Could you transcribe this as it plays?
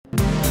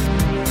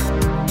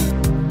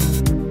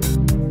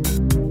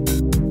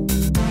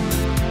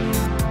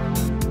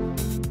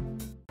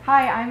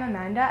Hi, I'm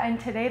Amanda,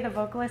 and today the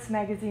Vocalist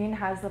magazine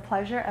has the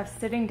pleasure of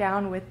sitting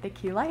down with the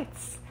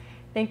Q-Lights.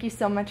 Thank you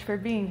so much for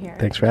being here.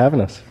 Thanks for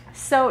having us.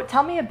 So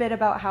tell me a bit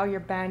about how your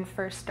band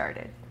first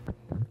started.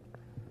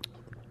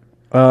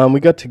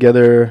 We got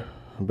together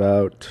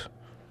about,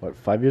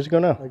 5 years ago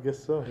now? I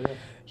guess so, yeah.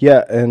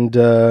 Yeah,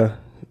 and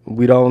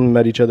we'd all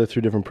met each other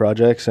through different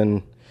projects,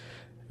 and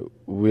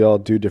we all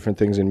do different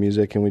things in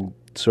music, and we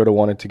sort of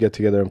wanted to get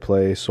together and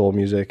play soul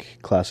music,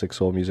 classic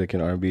soul music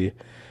and R&B,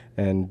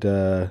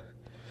 and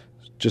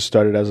just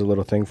started as a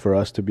little thing for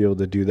us to be able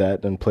to do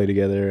that and play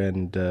together,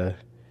 and and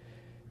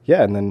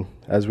then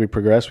as we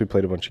progressed, we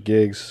played a bunch of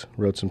gigs,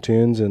 wrote some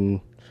tunes,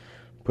 and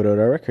put out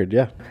our record,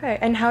 yeah. Okay,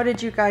 and how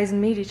did you guys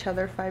meet each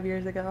other 5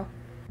 years ago?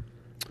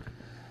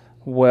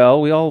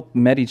 Well, we all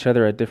met each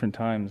other at different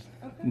times,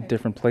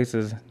 different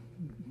places.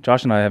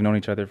 Josh and I have known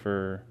each other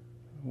for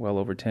well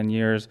over 10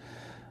 years,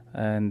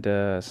 and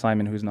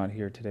Simon, who's not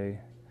here today,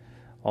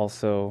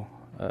 also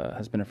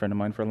has been a friend of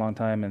mine for a long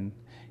time, and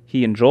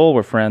he and Joel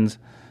were friends,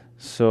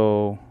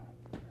 so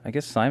I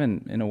guess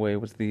Simon, in a way,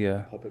 was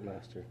the puppet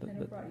master.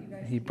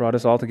 He brought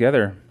us all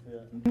together.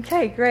 Yeah.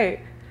 Okay,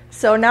 great.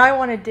 So now I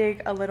want to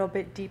dig a little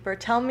bit deeper.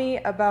 Tell me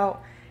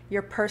about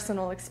your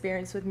personal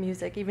experience with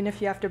music, even if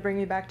you have to bring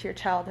me back to your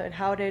childhood.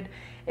 How did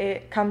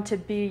it come to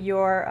be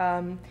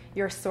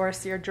your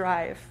source, your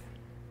drive?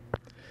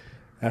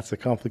 That's a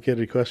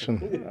complicated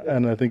question,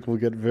 and I think we'll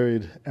get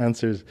varied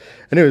answers.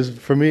 Anyways,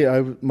 for me,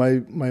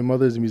 my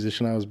mother's a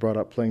musician. I was brought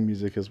up playing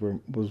music, as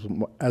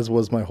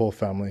was my whole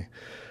family.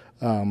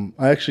 I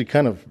actually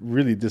kind of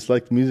really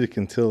disliked music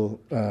until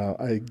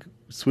I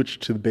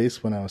switched to the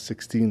bass when I was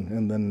 16,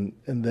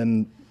 and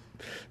then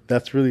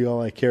that's really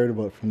all I cared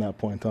about from that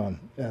point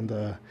on.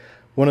 And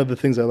one of the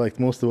things I liked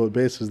most about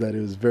bass was that it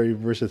was very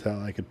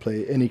versatile. I could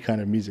play any kind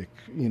of music,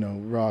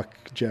 rock,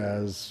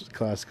 jazz,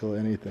 classical,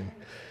 anything.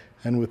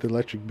 And with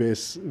electric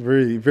bass,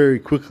 very, very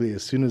quickly,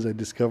 as soon as I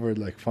discovered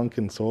like funk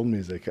and soul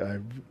music,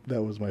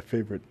 that was my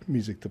favorite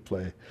music to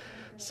play.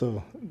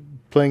 So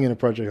playing in a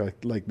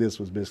project like this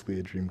was basically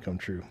a dream come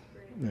true.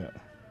 Yeah.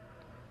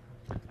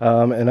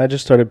 And I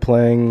just started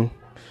playing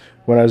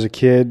when I was a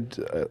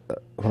kid.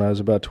 When I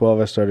was about 12,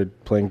 I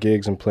started playing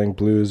gigs and playing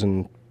blues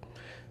and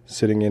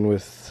sitting in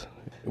with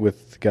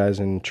guys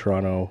in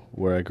Toronto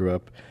where I grew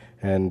up,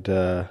 and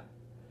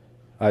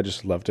I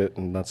just loved it,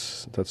 and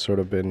that's sort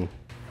of been.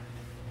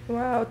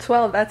 Wow,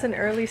 12, that's an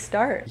early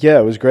start. Yeah,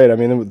 it was great. I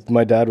mean,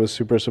 my dad was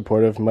super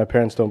supportive. My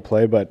parents don't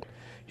play, but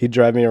he'd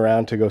drive me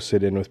around to go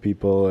sit in with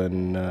people,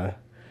 and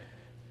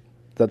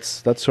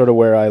that's sort of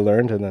where I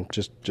learned, and then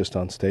just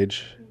on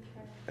stage.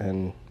 Okay.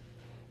 And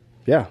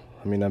yeah,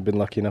 I mean, I've been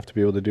lucky enough to be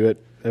able to do it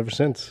ever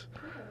since.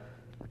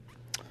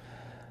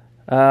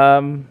 I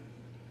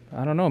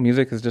don't know.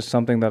 Music is just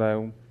something that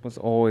I was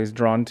always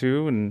drawn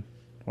to, and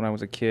when I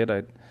was a kid,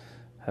 I'd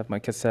have my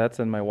cassettes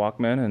and my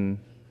Walkman, and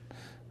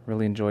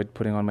really enjoyed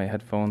putting on my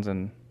headphones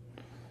and,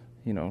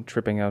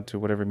 tripping out to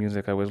whatever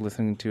music I was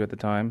listening to at the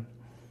time.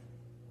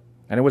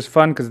 And it was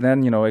fun because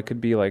then, it could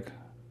be like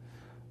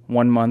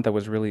 1 month I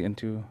was really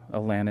into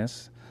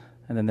Alanis,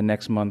 and then the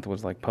next month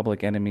was like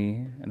Public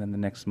Enemy, and then the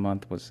next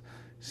month was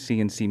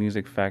CNC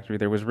Music Factory.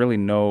 There was really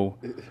no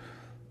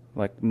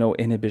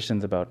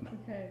inhibitions about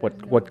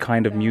what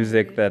kind of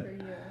music that.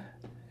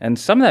 And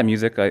some of that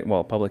music,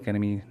 Public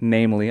Enemy,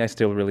 namely, I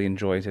still really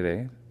enjoy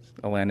today.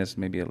 Alanis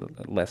maybe a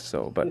little less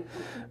so, but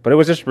it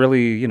was just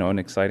really, an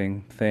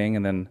exciting thing.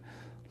 And then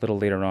a little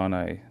later on,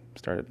 I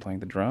started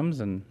playing the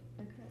drums, and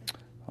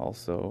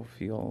also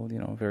feel,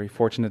 very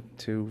fortunate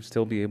to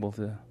still be able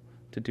to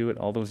do it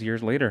all those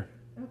years later.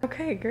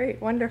 Okay, great,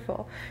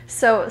 wonderful.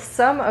 So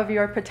some of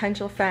your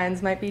potential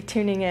fans might be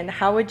tuning in.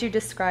 How would you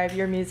describe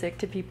your music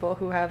to people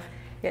who have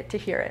yet to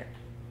hear it?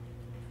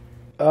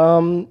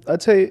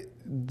 I'd say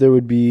there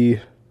would be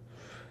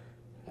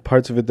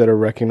parts of it that are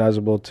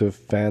recognizable to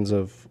fans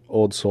of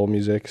old soul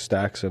music,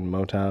 Stax and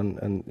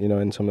Motown, and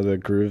in some of the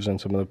grooves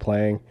and some of the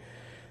playing,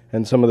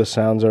 and some of the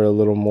sounds are a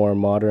little more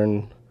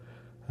modern,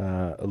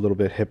 a little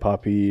bit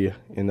hip-hoppy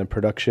in the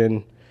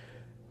production.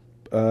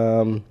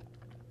 But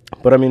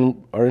I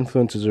mean, our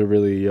influences are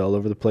really all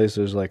over the place.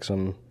 There's like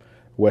some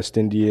West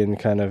Indian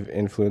kind of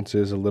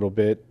influences a little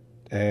bit,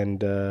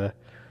 and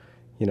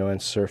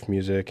and surf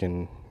music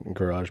and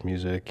garage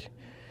music.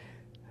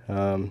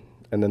 And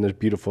then there's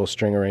beautiful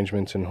string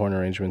arrangements and horn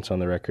arrangements on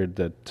the record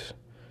that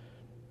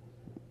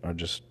are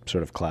just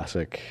sort of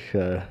classic.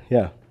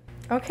 Yeah.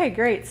 Okay,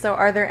 great. So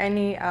are there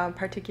any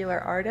particular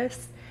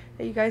artists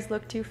that you guys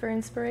look to for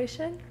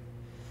inspiration?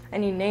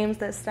 Any names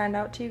that stand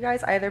out to you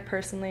guys, either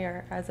personally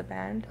or as a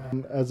band?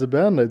 As a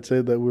band, I'd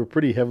say that we're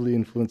pretty heavily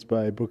influenced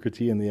by Booker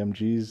T and the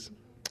MGs,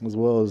 as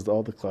well as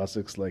all the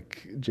classics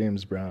like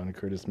James Brown,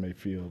 Curtis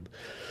Mayfield,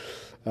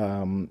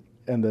 and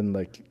then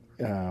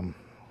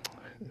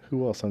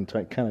who else? I'm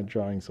kind of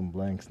drawing some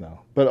blanks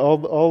now. But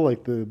all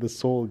like the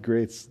soul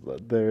greats,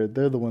 they're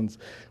the ones.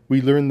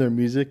 We learn their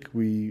music,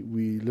 we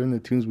learn the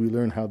tunes, we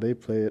learn how they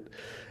play it,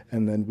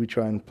 and then we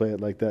try and play it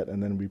like that,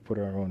 and then we put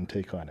our own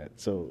take on it.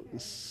 So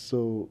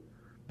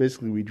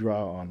basically we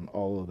draw on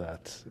all of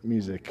that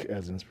music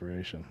as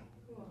inspiration.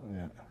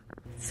 Yeah.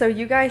 So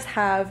you guys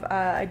have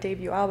a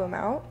debut album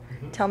out.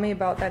 Tell me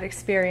about that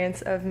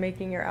experience of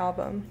making your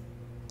album.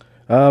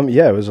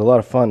 Yeah, it was a lot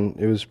of fun.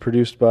 It was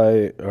produced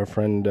by our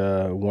friend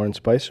Warren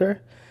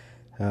Spicer,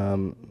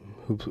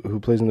 who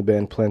plays in the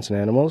band Plants and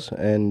Animals,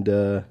 and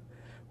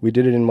we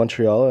did it in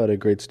Montreal at a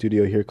great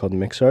studio here called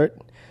MixArt.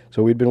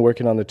 So we'd been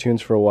working on the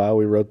tunes for a while.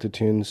 We wrote the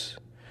tunes.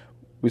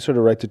 We sort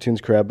of write the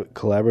tunes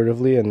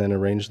collaboratively and then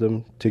arrange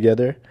them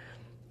together,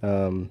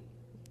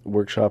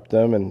 workshopped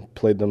them and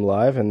played them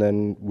live, and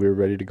then we were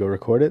ready to go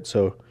record it.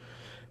 So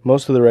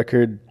most of the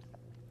record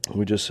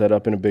we just set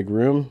up in a big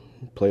room,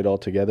 played all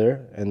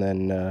together, and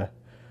then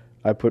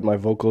I put my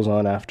vocals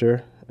on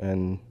after,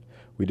 and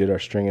we did our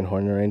string and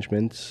horn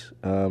arrangements.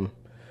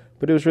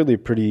 But it was really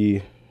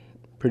pretty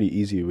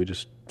easy. We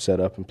just set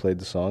up and played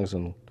the songs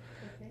and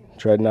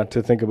tried not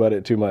to think about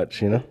it too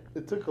much, you know?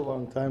 It took a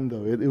long time,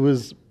 though. It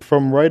was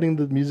from writing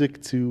the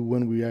music to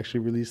when we actually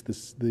released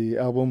the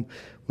album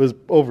was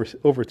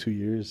over 2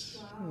 years.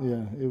 Wow.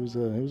 Yeah, it was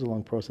a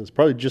long process.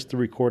 Probably just the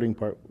recording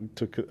part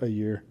took a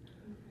year.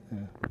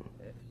 Yeah.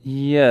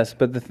 Yes,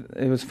 but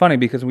it was funny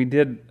because we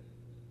did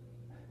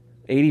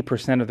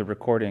 80% of the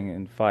recording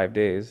in 5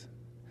 days.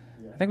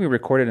 Yeah. I think we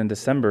recorded in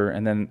December,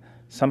 and then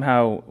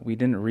somehow we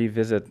didn't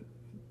revisit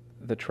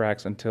the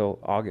tracks until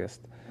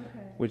August,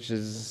 which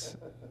was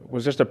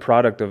just a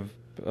product of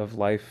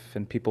life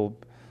and people.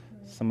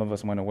 Some of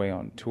us went away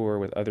on tour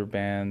with other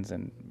bands,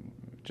 and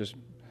just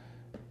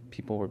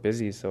people were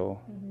busy, so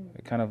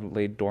it kind of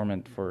laid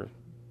dormant for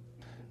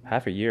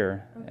half a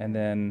year. And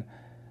then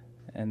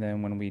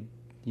when we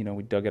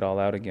dug it all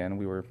out again,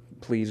 we were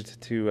pleased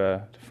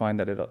to find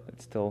that it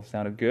still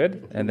sounded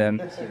good. And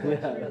then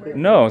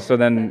so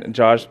then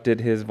Josh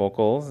did his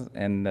vocals,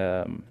 and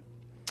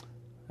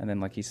then,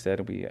 like he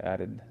said, we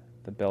added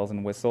the bells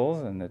and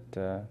whistles, and it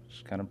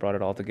just kind of brought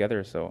it all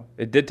together. So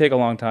it did take a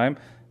long time,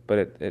 but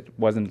it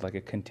wasn't like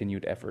a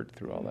continued effort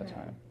through all that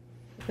time.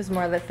 It was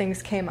more that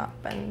things came up,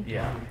 and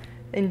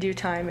in due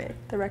time,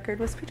 the record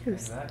was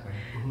produced. Exactly.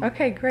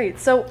 Okay, great.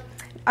 So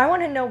I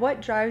want to know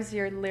what drives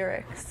your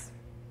lyrics.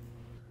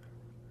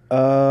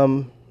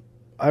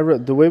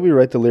 The way we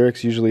write the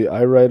lyrics, usually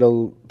I write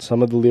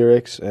some of the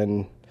lyrics,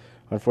 and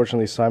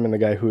unfortunately Simon, the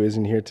guy who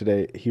isn't here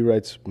today, he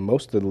writes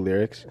most of the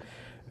lyrics.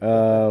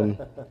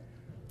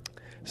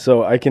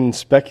 So I can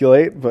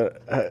speculate,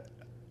 but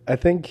I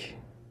think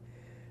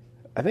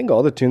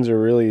all the tunes are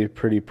really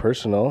pretty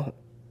personal.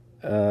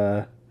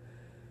 I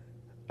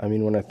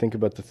mean, when I think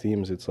about the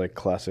themes, it's like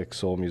classic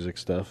soul music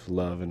stuff,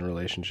 love and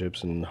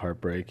relationships and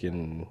heartbreak,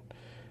 and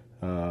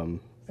then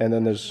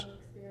there's,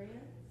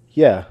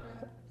 yeah,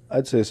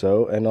 I'd say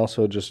so. And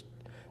also just,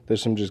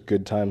 there's some just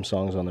good time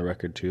songs on the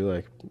record too,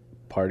 like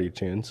party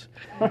tunes.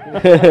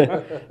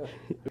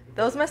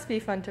 Those must be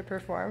fun to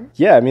perform.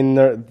 Yeah, I mean,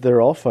 they're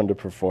all fun to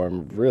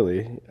perform,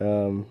 really.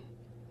 And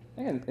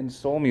in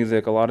soul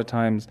music, a lot of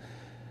times,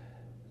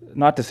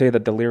 not to say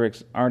that the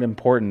lyrics aren't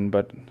important,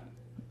 but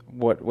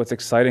what's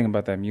exciting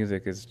about that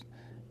music is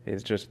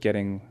just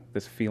getting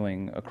this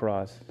feeling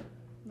across,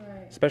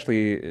 right,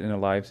 especially in a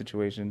live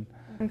situation.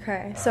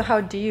 Okay, so how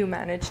do you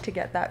manage to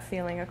get that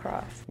feeling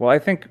across? Well, I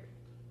think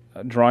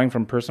drawing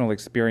from personal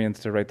experience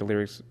to write the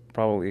lyrics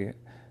probably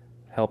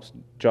helps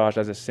Josh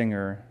as a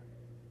singer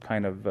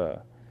kind of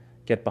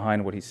get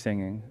behind what he's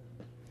singing.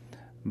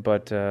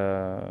 But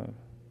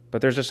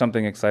there's just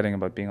something exciting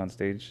about being on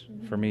stage,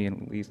 for me,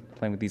 at least,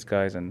 playing with these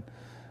guys, and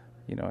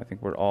I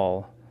think we're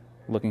all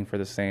looking for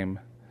the same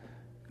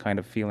kind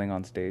of feeling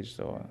on stage,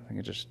 so I think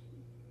it just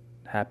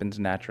happens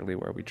naturally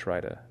where we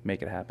try to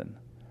make it happen.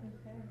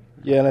 Okay.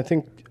 Yeah, and I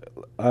think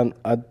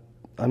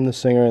I'm the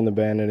singer in the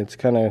band, and it's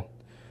kind of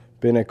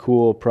been a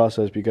cool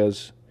process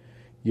because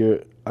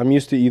I'm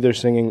used to either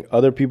singing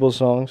other people's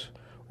songs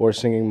or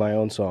singing my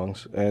own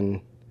songs,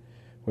 and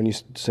when you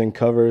sing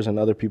covers and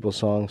other people's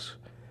songs,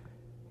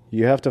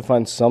 you have to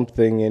find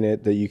something in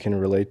it that you can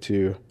relate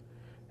to,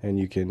 and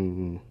you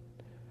can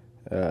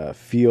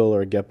feel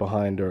or get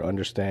behind or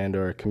understand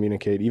or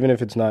communicate, even if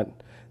it's not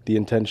the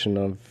intention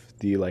of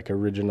the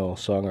original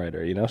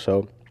songwriter,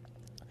 So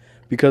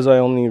because I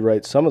only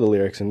write some of the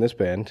lyrics in this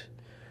band,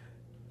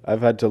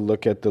 I've had to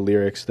look at the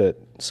lyrics that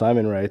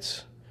Simon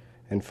writes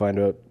and find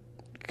out,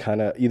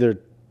 kind of either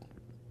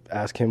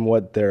ask him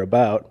what they're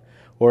about,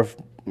 or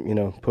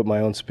put my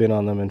own spin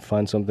on them and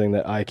find something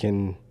that I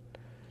can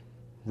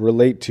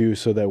relate to,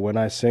 so that when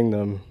I sing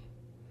them,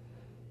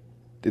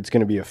 it's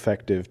going to be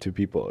effective to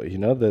people,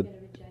 that,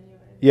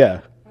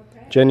 yeah,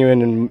 okay,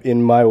 genuine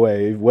in my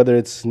way, whether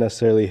it's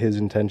necessarily his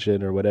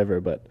intention or whatever,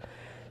 but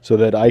so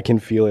that I can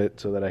feel it,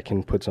 so that I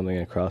can put something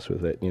across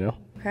with it,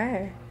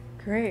 Okay,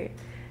 great.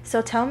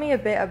 So tell me a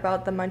bit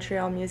about the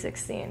Montreal music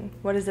scene.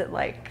 What is it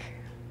like?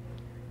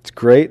 It's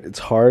great. It's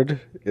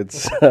hard.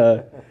 It's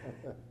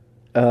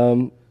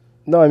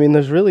no, I mean,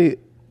 there's really,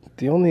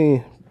 the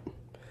only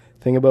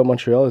thing about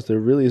Montreal is there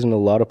really isn't a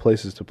lot of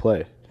places to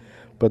play,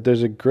 but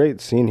there's a great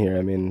scene here.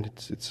 I mean,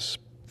 it's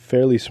a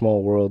fairly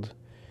small world,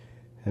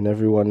 and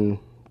everyone,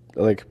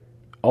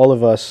 all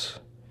of us,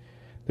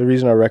 the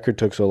reason our record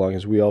took so long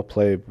is we all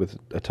play with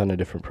a ton of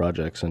different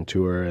projects and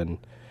tour, and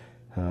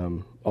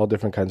all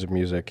different kinds of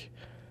music.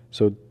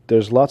 So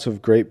there's lots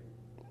of great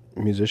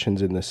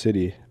musicians in the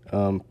city,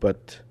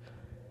 but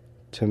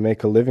to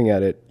make a living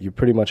at it, you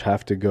pretty much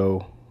have to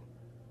go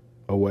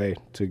away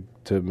to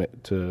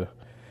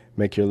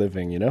make your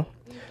living, you know?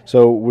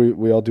 So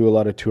we all do a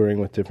lot of touring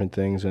with different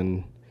things,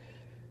 and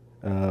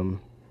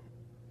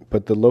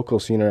but the local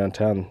scene around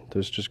town,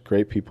 there's just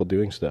great people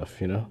doing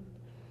stuff, you know?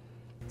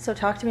 So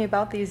talk to me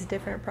about these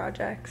different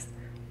projects.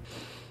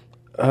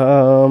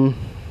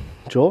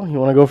 Joel, you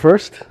want to go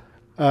first?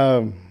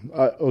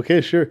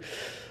 Okay, sure.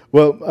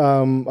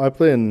 Well, I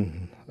play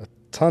in a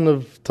ton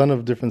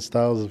of different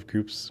styles of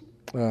groups,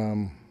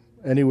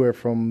 anywhere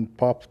from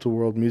pop to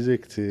world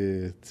music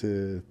to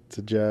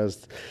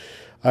jazz.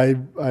 I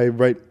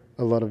write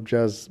a lot of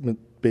jazz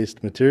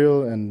based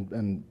material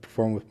and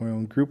perform with my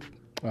own group.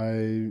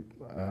 I'm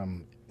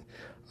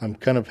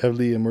kind of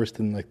heavily immersed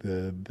in like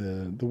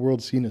the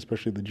world scene,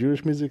 especially the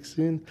Jewish music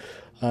scene.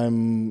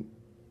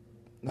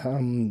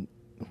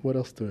 What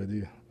else do I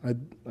do?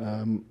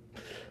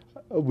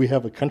 We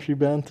have a country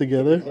band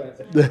together.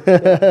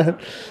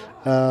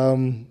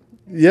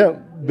 Yeah,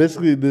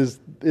 basically,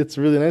 it's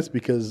really nice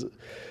because,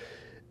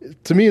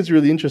 to me, it's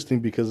really interesting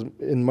because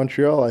in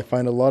Montreal, I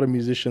find a lot of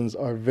musicians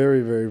are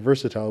very, very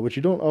versatile, which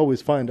you don't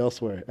always find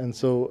elsewhere. And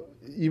so,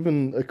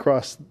 even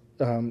across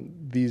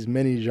these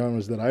many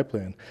genres that I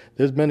play in,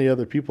 there's many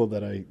other people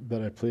that I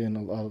play in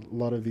a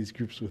lot of these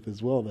groups with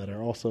as well that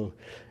are also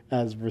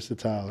as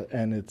versatile,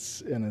 and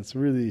it's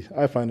really,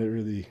 I find it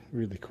really,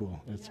 really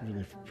cool. It's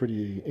really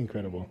pretty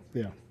incredible.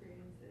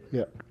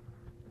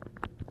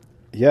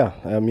 Yeah,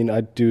 I mean, I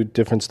do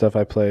different stuff.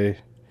 I play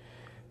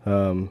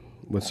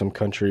with some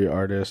country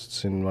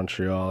artists in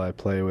Montreal. I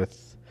play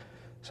with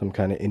some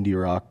kind of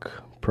indie rock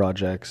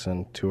projects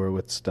and tour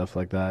with stuff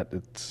like that.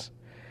 It's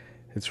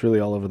really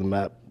all over the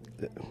map.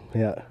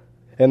 Yeah.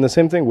 And the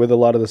same thing with a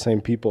lot of the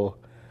same people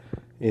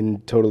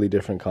in totally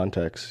different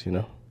contexts, you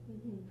know?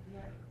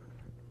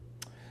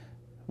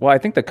 Well, I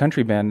think the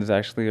country band is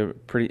actually a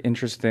pretty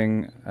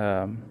interesting,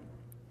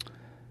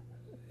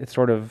 it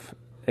sort of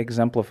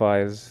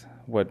exemplifies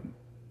what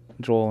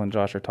Joel and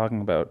Josh are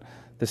talking about.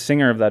 The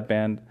singer of that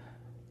band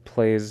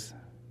plays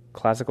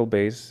classical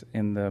bass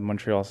in the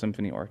Montreal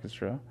Symphony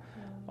Orchestra.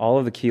 All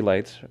of the key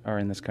lights are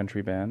in this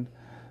country band.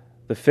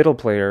 The fiddle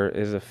player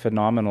is a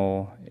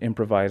phenomenal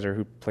improviser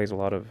who plays a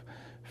lot of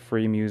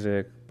free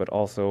music, but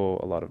also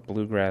a lot of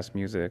bluegrass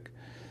music.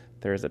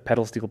 There's a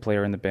pedal steel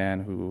player in the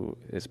band who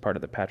is part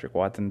of the Patrick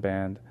Watson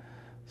band.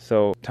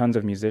 So tons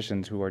of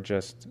musicians who are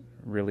just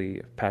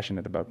really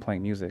passionate about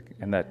playing music,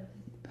 and that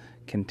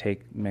can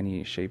take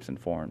many shapes and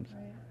forms.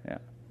 Yeah.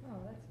 Oh,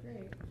 that's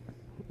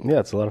great. Yeah,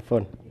 it's a lot of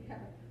fun.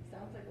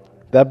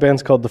 That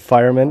band's called The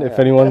Firemen. If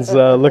anyone's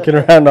looking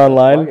around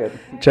online,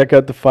 check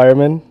out The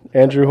Firemen.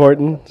 Andrew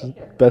Horton,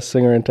 best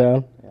singer in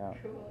town. Yeah.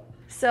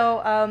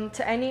 So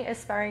to any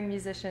aspiring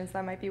musicians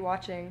that might be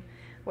watching,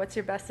 what's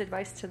your best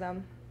advice to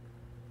them?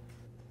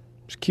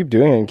 Just keep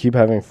doing it and keep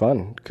having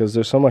fun, because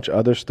there's so much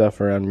other stuff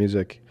around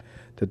music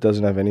that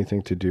doesn't have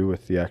anything to do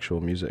with the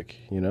actual music,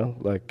 you know?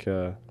 Like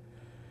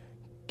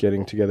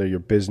getting together your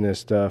business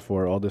stuff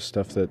or all this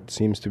stuff that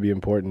seems to be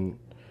important.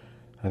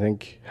 I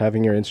think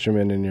having your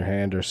instrument in your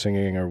hand or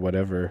singing or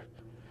whatever,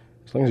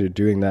 as long as you're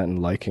doing that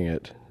and liking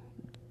it,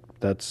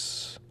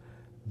 that's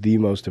the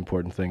most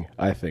important thing,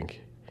 I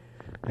think.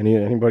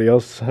 Anybody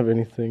else have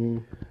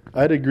anything?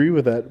 I'd agree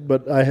with that,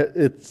 but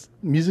it's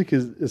music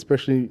is,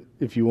 especially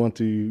if you want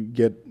to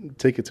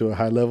take it to a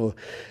high level.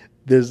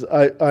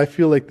 I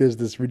feel like there's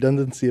this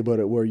redundancy about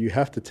it where you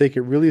have to take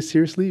it really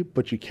seriously,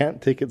 but you can't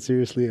take it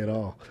seriously at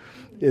all.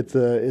 It's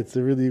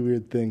a really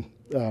weird thing.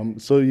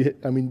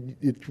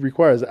 It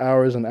requires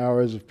hours and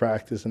hours of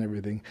practice and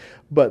everything.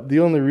 But the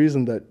only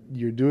reason that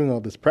you're doing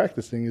all this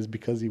practicing is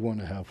because you want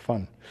to have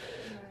fun.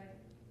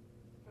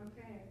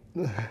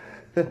 Right.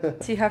 Okay.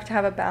 So you have to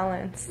have a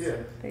balance,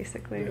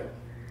 basically.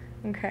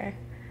 Yeah. Okay.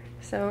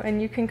 So,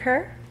 and you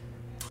concur?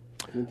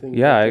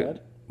 Yeah,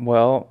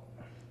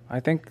 I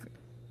think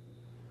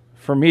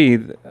for me,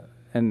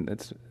 and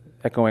it's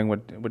echoing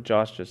what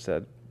Josh just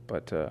said,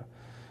 but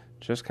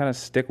just kind of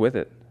stick with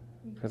it.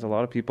 Because a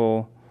lot of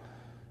people,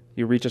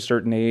 you reach a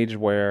certain age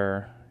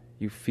where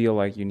you feel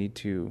like you need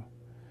to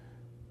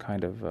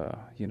kind of,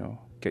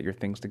 get your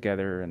things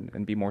together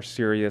and be more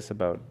serious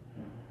about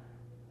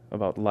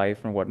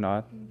life and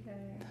whatnot. Okay.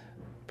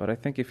 But I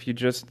think if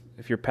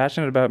you're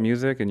passionate about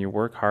music and you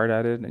work hard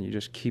at it and you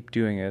just keep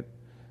doing it,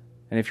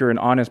 and if you're an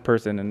honest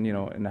person and,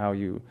 and how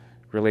you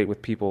relate with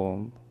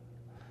people,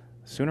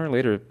 sooner or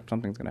later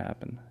something's going to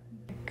happen.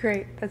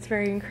 Great. That's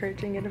very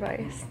encouraging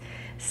advice.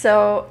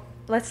 So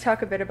let's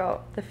talk a bit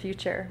about the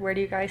future. Where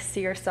do you guys see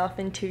yourself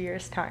in 2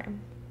 years'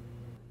 time?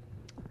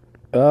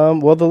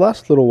 Well, the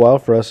last little while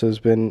for us has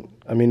been,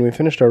 we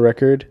finished our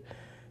record,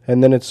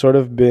 and then it's sort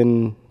of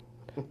been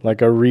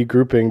like a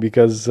regrouping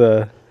because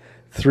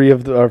 3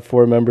 of our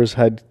 4 members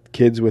had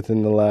kids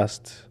within the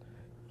last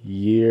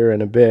year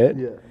and a bit.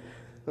 Yeah.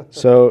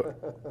 So,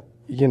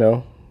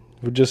 we're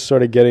just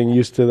sort of getting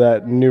used to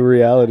that new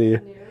reality.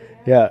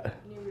 Yeah.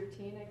 New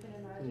routine, I can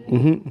imagine.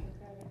 Mm-hmm. Okay.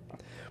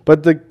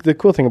 But the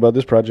cool thing about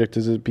this project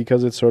is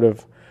because it's sort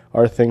of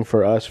our thing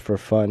for us for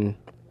fun.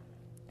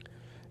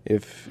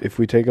 If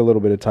we take a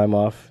little bit of time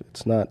off,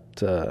 it's not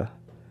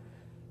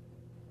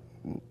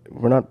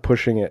we're not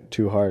pushing it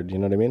too hard. You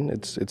know what I mean?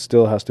 It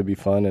still has to be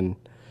fun, and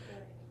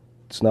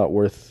it's not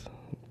worth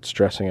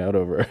stressing out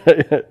over.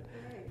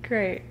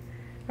 Great.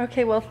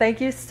 Okay, well,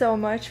 thank you so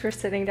much for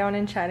sitting down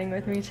and chatting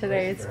with me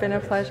today. It's been a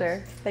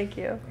pleasure. Thank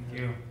you. Thank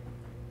you.